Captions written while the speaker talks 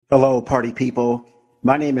Hello, party people.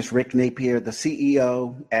 My name is Rick Napier, the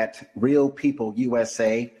CEO at Real People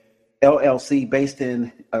USA, LLC, based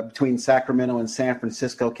in between Sacramento and San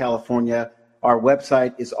Francisco, California. Our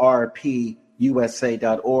website is rpusa.org,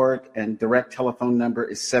 and direct telephone number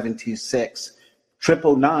is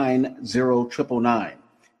 726-999-0999.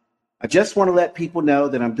 I just want to let people know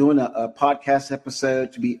that I'm doing a podcast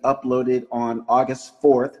episode to be uploaded on August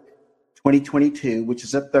 4th, 2022, which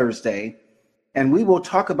is a Thursday. And we will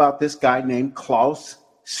talk about this guy named Klaus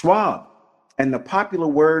Schwab and the popular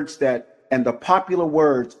words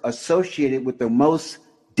associated with the most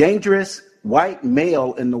dangerous white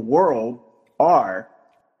male in the world are,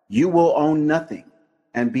 "You will own nothing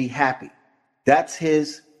and be happy." That's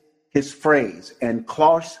his phrase. And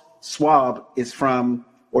Klaus Schwab is from,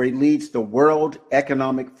 or he leads the World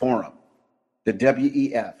Economic Forum, the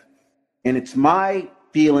WEF. And it's my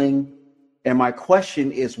feeling, and my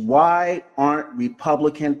question is, why aren't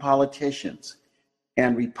Republican politicians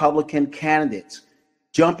and Republican candidates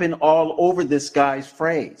jumping all over this guy's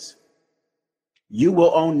phrase? You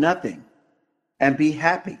will own nothing and be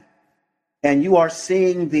happy. And you are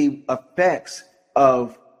seeing the effects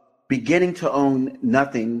of beginning to own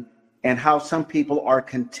nothing and how some people are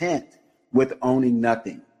content with owning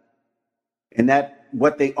nothing. And that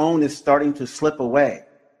what they own is starting to slip away.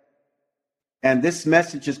 And this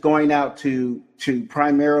message is going out to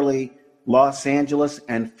primarily Los Angeles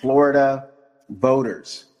and Florida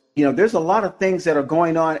voters. You know, there's a lot of things that are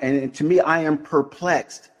going on. And to me, I am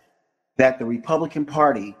perplexed that the Republican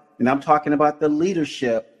Party, and I'm talking about the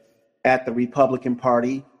leadership at the Republican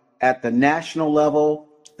Party, at the national level,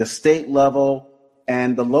 the state level,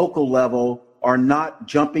 and the local level, are not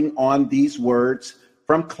jumping on these words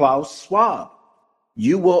from Klaus Schwab.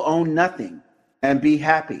 You will own nothing and be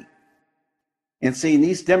happy. And see,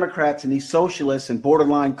 these Democrats and these socialists and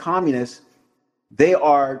borderline communists, they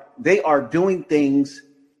are doing things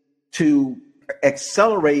to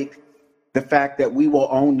accelerate the fact that we will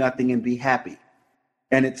own nothing and be happy.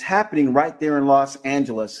 And it's happening right there in Los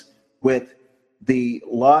Angeles with the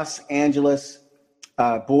Los Angeles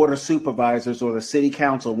Board of Supervisors or the City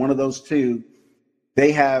Council, one of those two.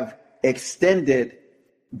 They have extended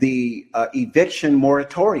the eviction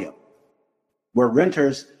moratorium where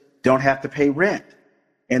renters don't have to pay rent.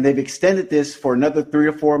 And they've extended this for another 3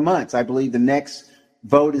 or 4 months. I believe the next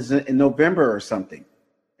vote is in November or something.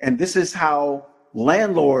 And this is how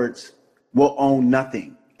landlords will own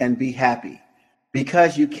nothing and be happy,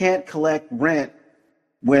 because you can't collect rent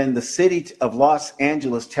when the city of Los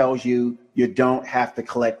Angeles tells you you don't have to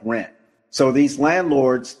collect rent. So these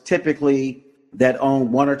landlords, typically that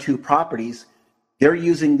own 1 or 2 properties, they're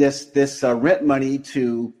using this rent money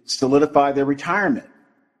to solidify their retirement.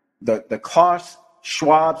 The Klaus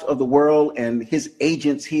Schwabs of the world and his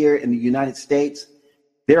agents here in the United States,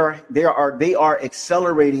 they are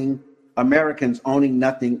accelerating Americans owning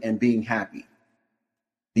nothing and being happy.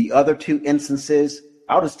 The other 2 instances,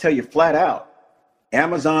 I'll just tell you flat out,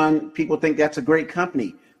 Amazon, people think that's a great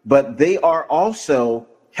company, but they are also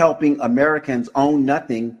helping Americans own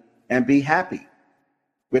nothing and be happy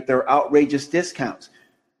with their outrageous discounts.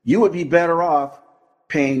 You would be better off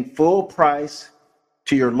paying full price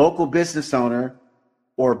to your local business owner,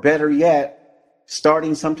 or better yet,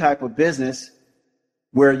 starting some type of business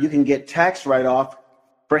where you can get tax write-off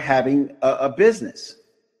for having a business.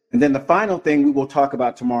 And then the final thing we will talk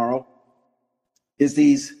about tomorrow is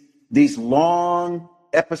these long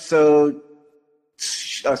episode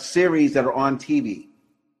series that are on TV.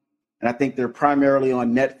 And I think they're primarily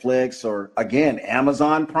on Netflix or, again,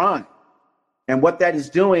 Amazon Prime. And what that is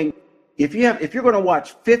doing, if you're going to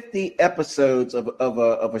watch 50 episodes of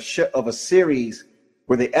a series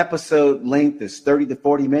where the episode length is 30 to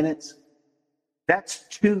 40 minutes, that's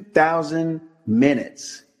 2,000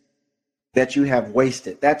 minutes that you have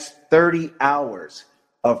wasted. That's 30 hours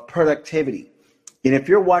of productivity. And if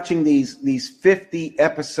you're watching these 50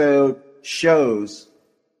 episode shows,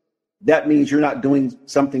 that means you're not doing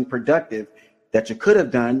something productive that you could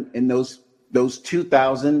have done in those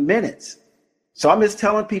 2,000 minutes. So I'm just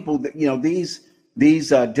telling people that, you know, these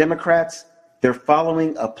Democrats, they're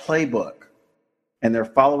following a playbook, and they're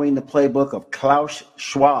following the playbook of Klaus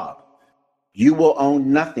Schwab. You will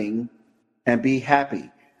own nothing and be happy.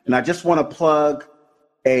 And I just want to plug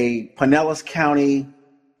a Pinellas County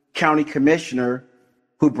commissioner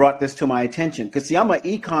who brought this to my attention. Because see, I'm an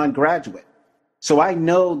econ graduate, so I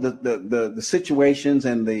know the situations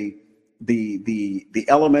and the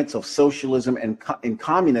elements of socialism and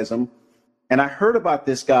communism. And I heard about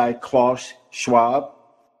this guy, Klaus Schwab,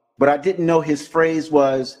 but I didn't know his phrase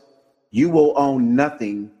was, "You will own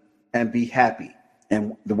nothing and be happy."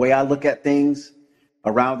 And the way I look at things,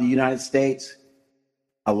 around the United States,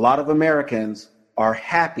 a lot of Americans are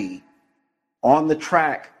happy on the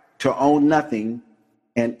track to own nothing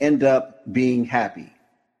and end up being happy.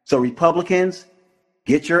 So Republicans,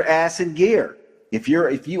 get your ass in gear. If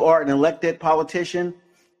you are an elected politician,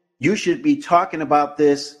 you should be talking about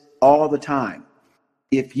this all the time.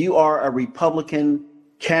 If you are a Republican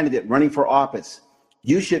candidate running for office,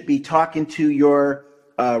 you should be talking to your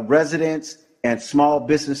residents and small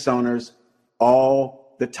business owners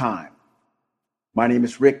all the time. My name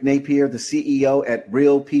is Rick Napier, the CEO at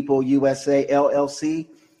Real People USA LLC.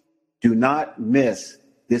 Do not miss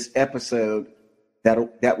this episode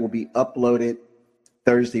that will be uploaded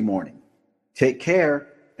Thursday morning. Take care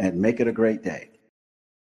and make it a great day.